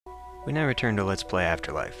We now return to Let's Play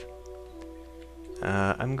Afterlife.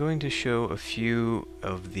 I'm going to show a few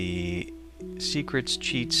of the secrets,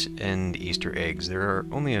 cheats, and Easter eggs. There are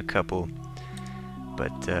only a couple,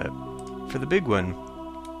 but for the big one,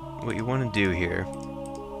 what you want to do here,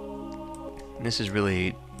 and this is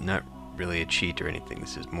really not really a cheat or anything,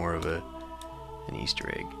 this is more of an Easter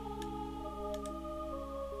egg.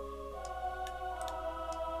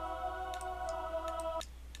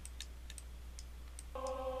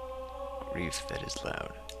 Grief, that is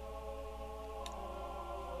loud.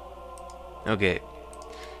 Okay,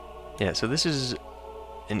 yeah, so this is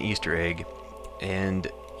an Easter egg, and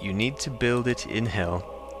you need to build it in hell,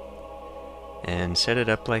 and set it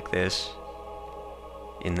up like this,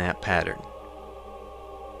 in that pattern.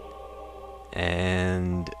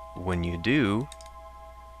 And when you do,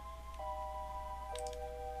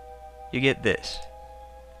 you get this.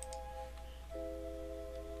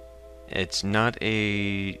 It's not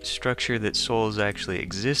a structure that souls actually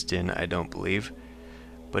exist in, I don't believe,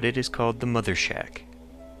 but it is called the Mother Shack.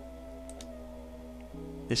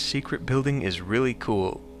 This secret building is really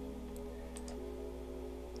cool.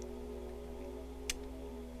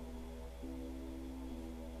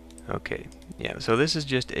 Okay, yeah, so this is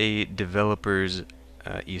just a developer's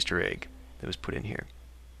Easter egg that was put in here.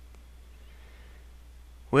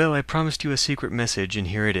 Well, I promised you a secret message, and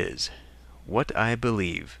here it is. What I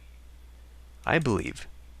believe. I believe,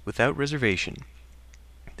 without reservation,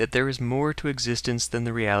 that there is more to existence than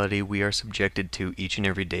the reality we are subjected to each and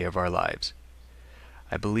every day of our lives.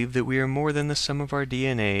 I believe that we are more than the sum of our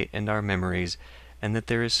DNA and our memories, and that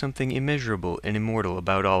there is something immeasurable and immortal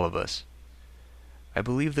about all of us. I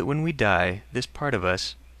believe that when we die, this part of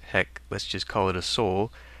us, heck, let's just call it a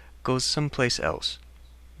soul, goes someplace else.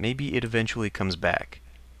 Maybe it eventually comes back.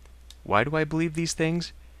 Why do I believe these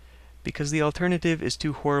things? Because the alternative is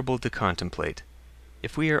too horrible to contemplate.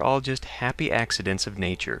 If we are all just happy accidents of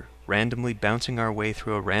nature, randomly bouncing our way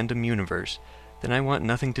through a random universe, then I want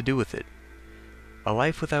nothing to do with it. A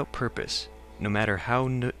life without purpose, no matter how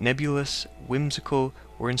nebulous, whimsical,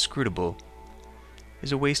 or inscrutable,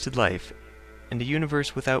 is a wasted life, and a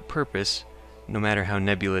universe without purpose, no matter how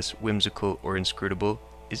nebulous, whimsical, or inscrutable,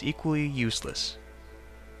 is equally useless.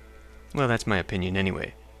 Well, that's my opinion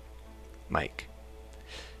anyway. Mike.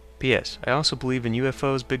 P.S. I also believe in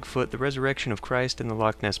UFOs, Bigfoot, the resurrection of Christ, and the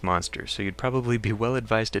Loch Ness Monster, so you'd probably be well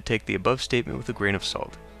advised to take the above statement with a grain of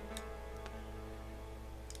salt.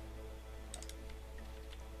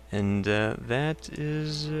 And that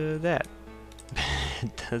is that.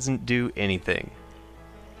 It doesn't do anything.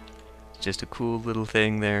 It's just a cool little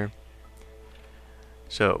thing there.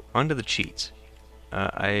 So, onto the cheats.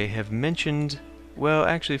 I have mentioned... Well,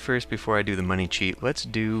 actually first, before I do the money cheat, let's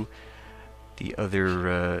do the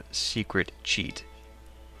other secret cheat.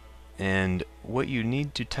 And what you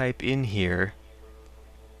need to type in here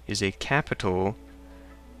is a capital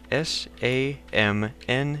S-A-M-N-A-X.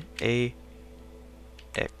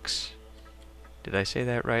 Did I say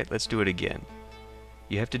that right? Let's do it again.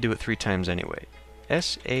 You have to do it 3 times anyway.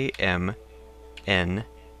 S-A-M-N-M-A-X.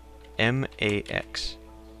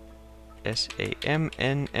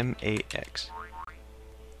 S-A-M-N-M-A-X.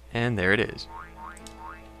 And there it is.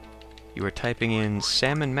 You are typing in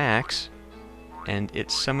Salmon Max, and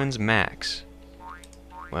it summons Max.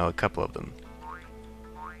 Well, a couple of them.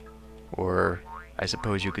 Or, I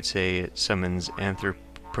suppose you could say it summons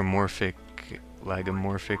anthropomorphic,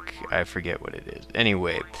 lagomorphic, I forget what it is.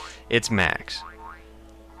 Anyway, it's Max.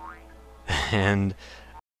 And,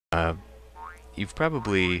 you've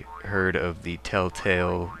probably heard of the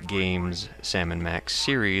Telltale Games Salmon Max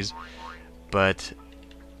series, but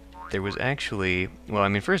there was actually, well, I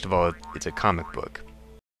mean, first of all, it's a comic book.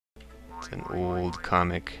 It's an old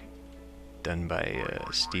comic done by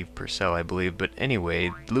Steve Purcell, I believe. But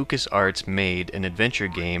anyway, LucasArts made an adventure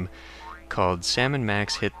game called Salmon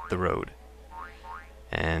Max Hit the Road.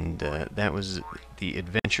 And that was the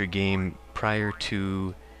adventure game prior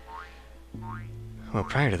to... Well,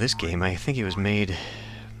 prior to this game, I think it was made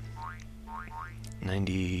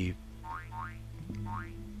 90...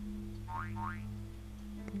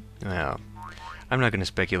 Well, I'm not going to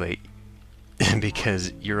speculate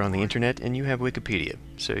because you're on the internet and you have Wikipedia,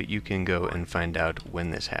 so you can go and find out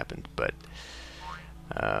when this happened, but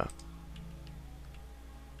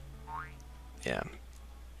yeah.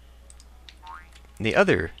 The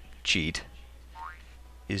other cheat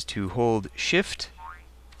is to hold Shift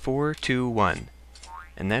 421,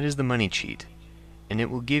 and that is the money cheat, and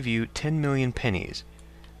it will give you 10 million pennies.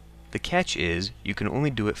 The catch is you can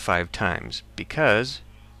only do it 5 times, because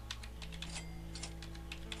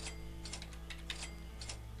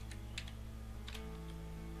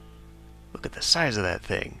look at the size of that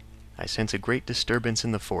thing. I sense a great disturbance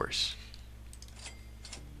in the force.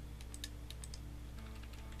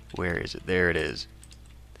 Where is it? There it is.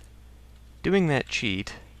 Doing that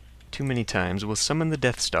cheat too many times will summon the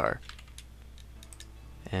Death Star.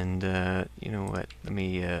 And, you know what? Let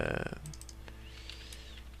me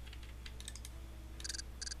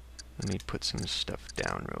put some stuff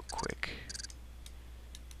down real quick.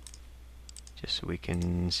 Just so we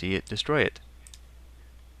can see it destroy it.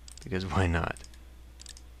 Because why not?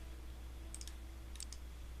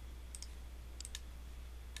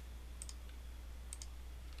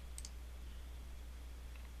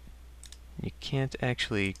 You can't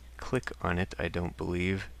actually click on it, I don't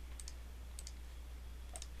believe.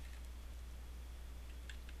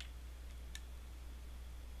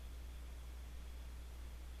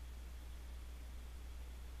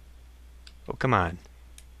 Oh, come on.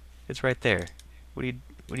 It's right there. What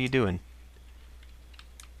are you doing?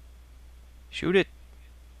 Shoot it.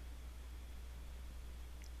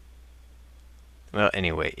 Well,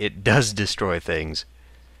 anyway, it does destroy things.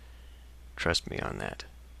 Trust me on that.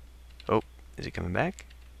 Oh, is it coming back?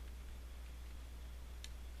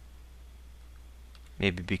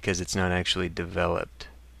 Maybe because it's not actually developed.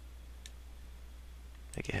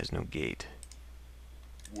 Like it has no gate.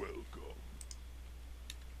 Welcome.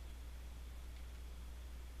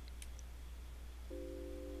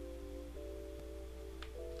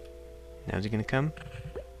 Now is it gonna come?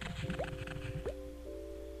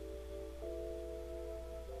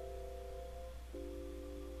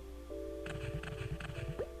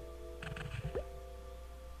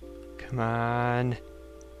 Come on.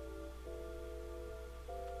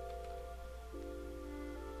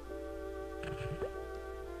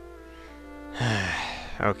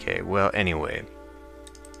 Okay, well, anyway.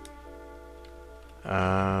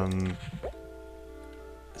 As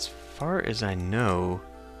far as I know,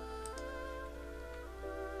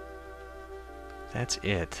 that's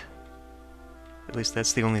it. At least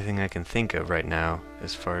that's the only thing I can think of right now,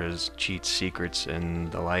 as far as cheats, secrets,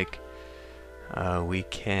 and the like. We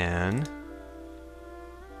can...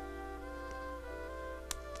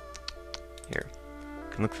 Here.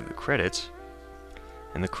 We can look through the credits.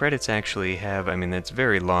 And the credits actually have... I mean, that's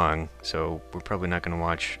very long, so we're probably not going to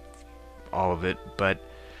watch all of it, but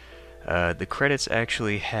the credits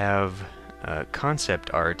actually have concept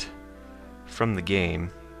art from the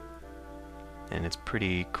game, and it's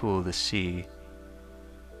pretty cool to see.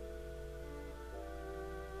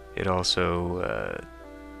 It also,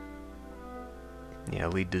 yeah,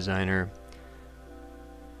 lead designer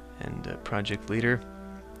and project leader,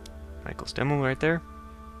 Michael Stemmel right there,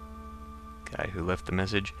 guy who left the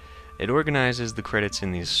message. It organizes the credits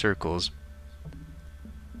in these circles,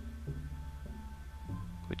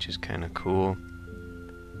 which is kind of cool.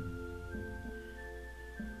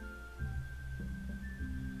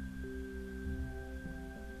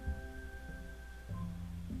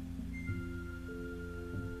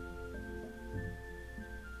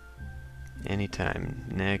 Anytime.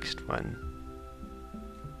 Next one.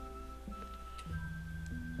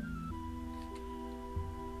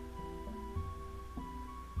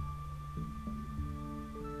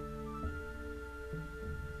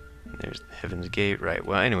 There's Heaven's Gate, right.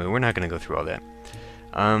 Well, anyway, we're not going to go through all that.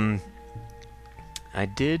 I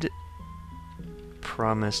did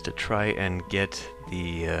promise to try and get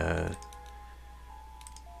the,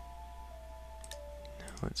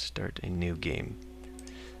 let's start a new game.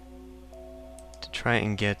 To try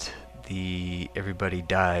and get the Everybody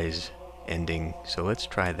Dies ending, so let's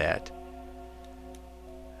try that.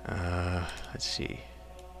 Let's see.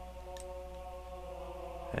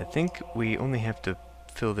 I think we only have to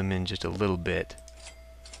fill them in just a little bit.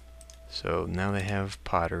 So now they have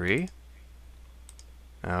pottery.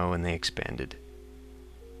 Oh, and they expanded.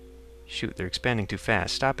 Shoot, they're expanding too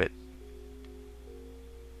fast. Stop it.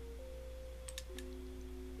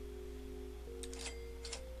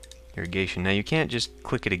 Irrigation. Now you can't just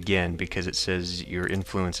click it again because it says your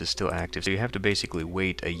influence is still active. So you have to basically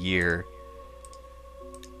wait a year.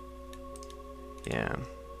 Yeah.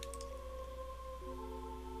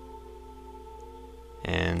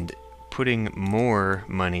 And putting more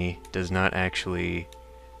money does not actually...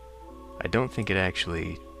 I don't think it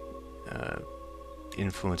actually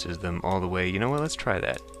influences them all the way. You know what? Let's try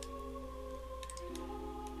that.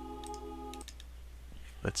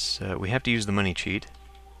 Let's... we have to use the money cheat.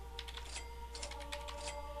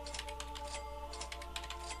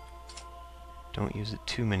 Don't use it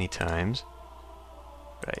too many times.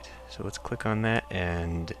 Right, so let's click on that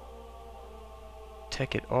and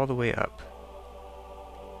tech it all the way up.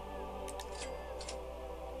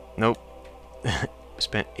 Nope.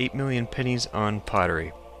 Spent 8 million pennies on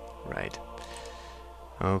pottery. Right.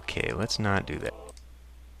 Okay, let's not do that.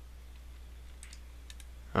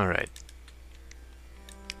 Alright.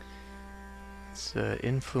 Let's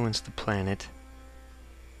influence the planet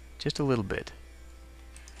just a little bit.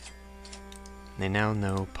 They now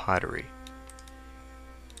know pottery.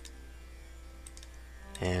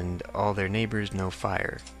 And all their neighbors know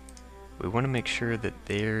fire. We want to make sure that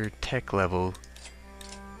their tech level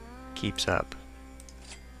keeps up.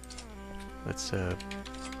 Let's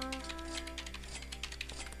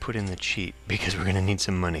put in the cheat, because we're going to need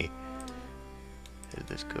some money as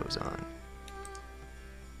this goes on.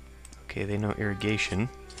 Okay, they know irrigation.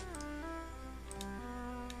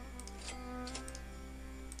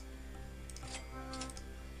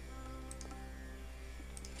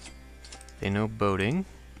 They know boating.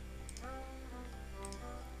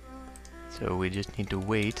 So we just need to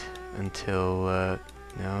wait until,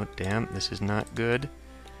 no, damn, this is not good.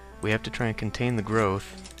 We have to try and contain the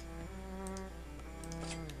growth.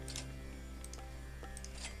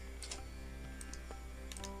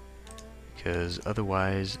 Because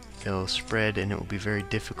otherwise they'll spread and it will be very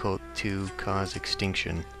difficult to cause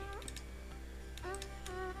extinction.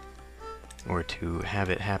 Or to have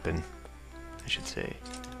it happen, I should say.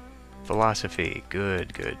 Philosophy,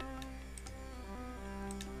 good, good.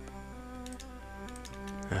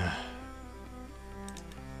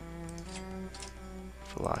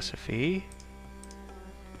 Philosophy.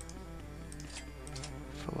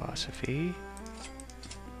 Philosophy.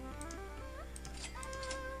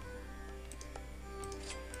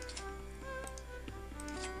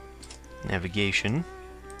 Navigation.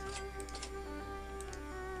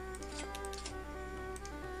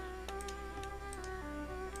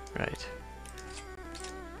 Right.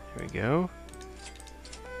 There we go.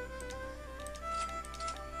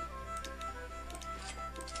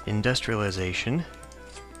 Industrialization.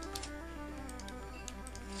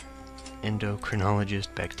 Endocrinologist,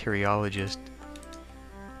 bacteriologist.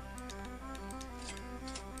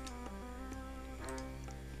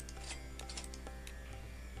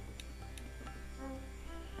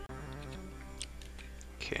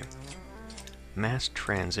 Okay. Mass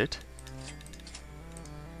transit.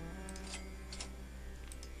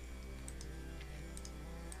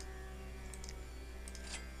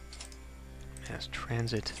 Mass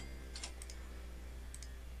transit.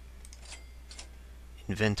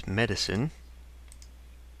 Invent medicine.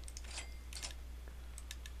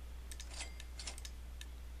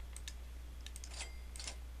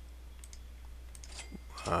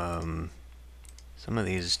 Some of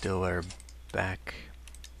these still are back.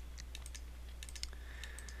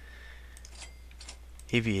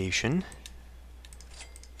 Aviation.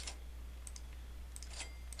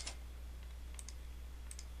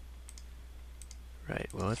 Right,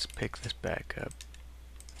 well, let's pick this back up.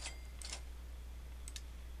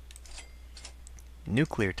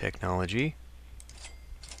 Nuclear technology.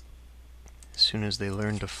 As soon as they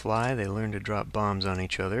learn to fly, they learn to drop bombs on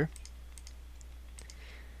each other.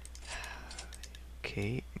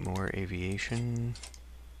 Okay, more aviation,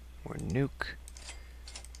 more nuke.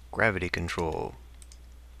 Gravity control.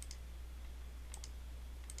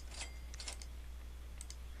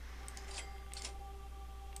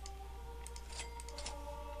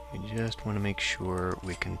 We just want to make sure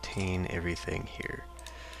we contain everything here.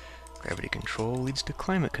 Gravity control leads to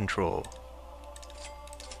climate control.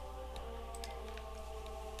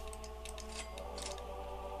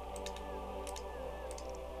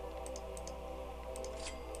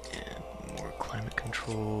 And more climate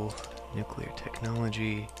control, nuclear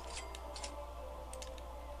technology.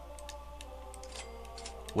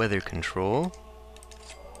 Weather control.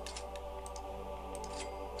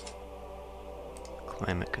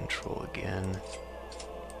 Climate control again.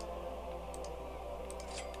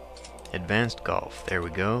 Advanced golf, there we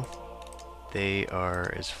go. They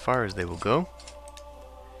are as far as they will go.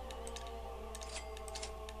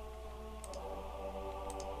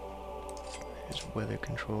 There's weather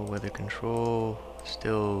control,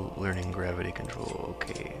 still learning gravity control.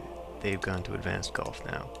 Okay, they've gone to advanced golf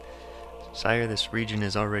now. Sire, this region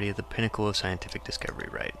is already at the pinnacle of scientific discovery,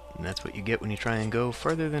 right? And that's what you get when you try and go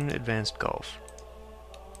further than advanced golf.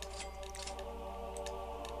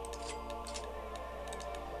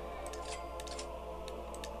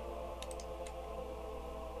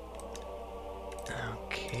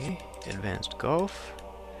 Okay, advanced golf.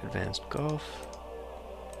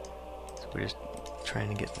 So we're just trying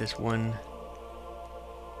to get this one.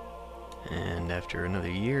 And after another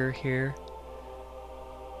year here,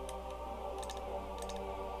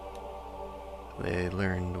 they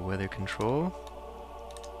learned weather control.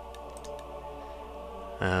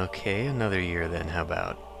 Okay, another year then, how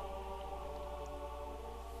about?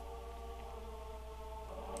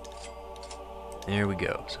 There we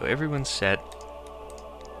go. So everyone's set.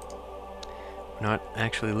 We're not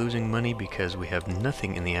actually losing money because we have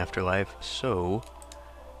nothing in the afterlife, so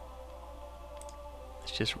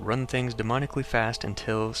let's just run things demonically fast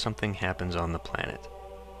until something happens on the planet.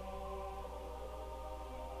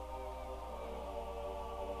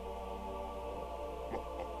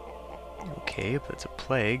 Okay, if that's a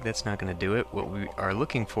plague, that's not going to do it. What we are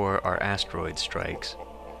looking for are asteroid strikes.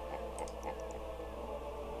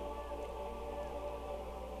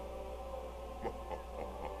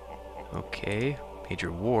 Okay,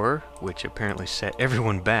 major war, which apparently set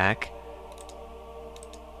everyone back.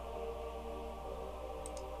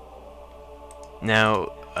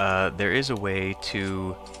 Now, there is a way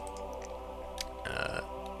to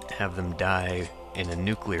have them die in a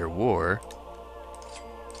nuclear war.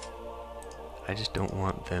 I just don't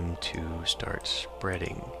want them to start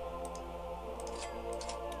spreading,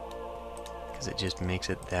 because it just makes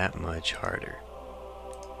it that much harder.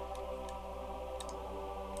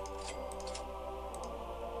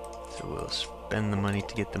 So we'll spend the money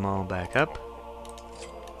to get them all back up.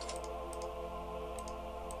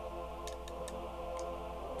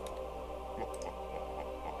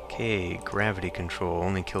 Okay, gravity control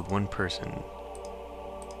only killed one person.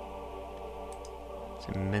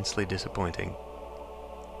 It's immensely disappointing.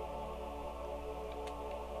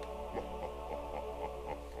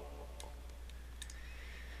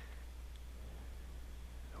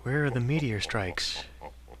 Where are the meteor strikes?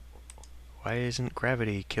 Why isn't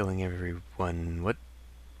gravity killing everyone? What?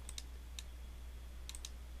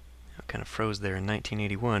 I kind of froze there in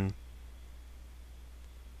 1981.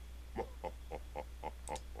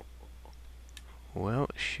 Well,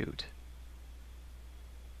 shoot.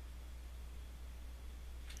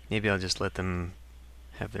 Maybe I'll just let them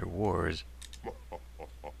have their wars.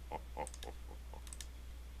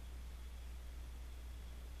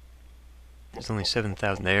 There's only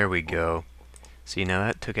 7,000. There we go. See, now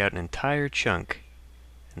that took out an entire chunk.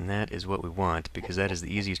 And that is what we want, because that is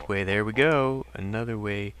the easiest way. There we go. Another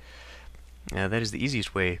way. That is the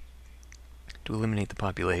easiest way to eliminate the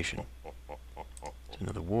population. It's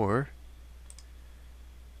another war.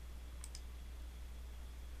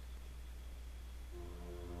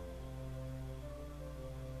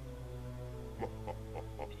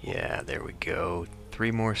 Yeah, there we go.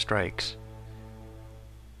 3 more strikes.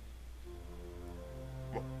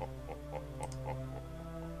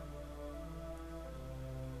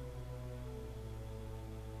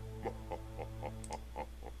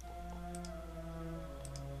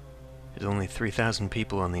 There's only 3,000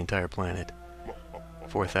 people on the entire planet.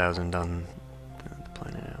 4,000 on the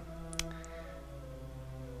planet now.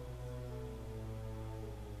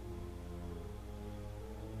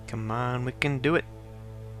 Come on, we can do it.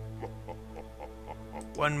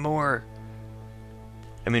 One more.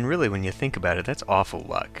 I mean, really, when you think about it, that's awful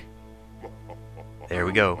luck. There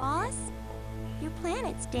we go. Boss, your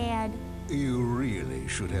planet's dead. You really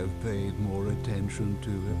should have paid more attention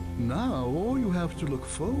to it. Now, all you have to look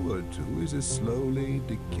forward to is a slowly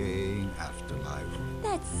decaying afterlife.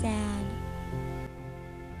 That's sad.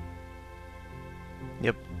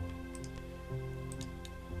 Yep.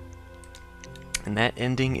 And that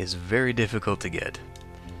ending is very difficult to get.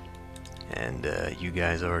 And you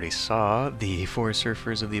guys already saw the 4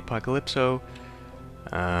 surfers of the Apocalypso.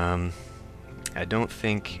 I don't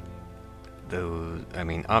think those... I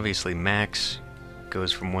mean, obviously Max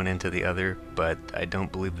goes from one end to the other, but I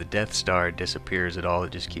don't believe the Death Star disappears at all.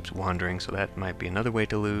 It just keeps wandering, so that might be another way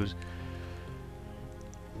to lose.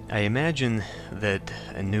 I imagine that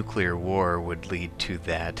a nuclear war would lead to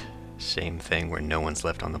that same thing where no one's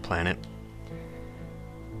left on the planet.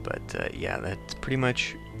 But yeah, that's pretty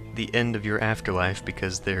much the end of your afterlife,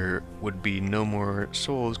 because there would be no more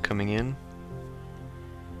souls coming in.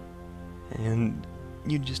 And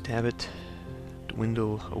you just have it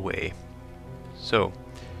dwindle away. So,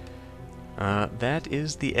 that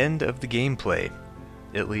is the end of the gameplay.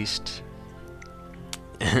 At least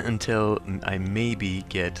until I maybe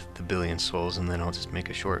get the 1,000,000,000 souls, and then I'll just make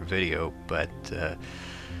a short video. But yeah,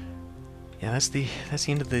 that's the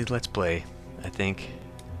end of the Let's Play, I think.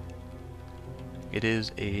 It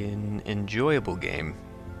is an enjoyable game,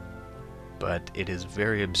 but it is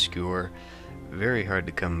very obscure, very hard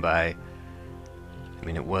to come by. I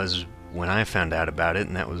mean, it was when I found out about it,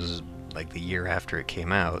 and that was like the year after it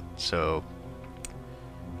came out, so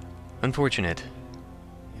unfortunate.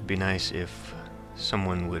 It'd be nice if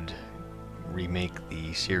someone would remake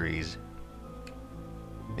the series.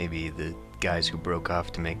 Maybe the guys who broke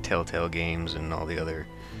off to make Telltale games and all the other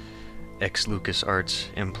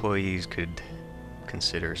ex-LucasArts employees could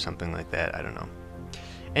consider something like that. I don't know.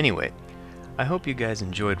 Anyway, I hope you guys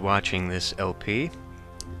enjoyed watching this LP.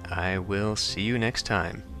 I will see you next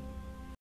time.